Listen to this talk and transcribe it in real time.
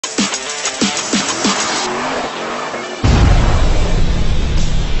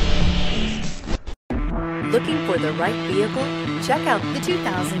Looking for the right vehicle? Check out the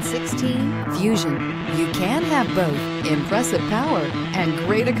 2016 Fusion. You can have both impressive power and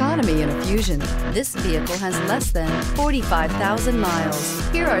great economy in a Fusion. This vehicle has less than 45,000 miles.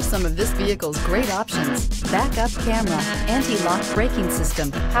 Here are some of this vehicle's great options: backup camera, anti-lock braking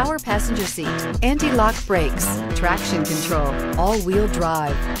system, power passenger seat, anti-lock brakes, traction control, all-wheel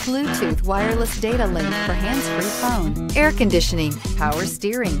drive, Bluetooth wireless data link for hands-free phone, air conditioning, power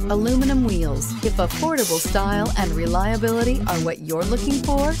steering, aluminum wheels. If affordable style and reliability are what you're looking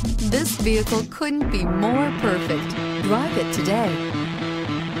for, this vehicle couldn't be more perfect. Drive it today.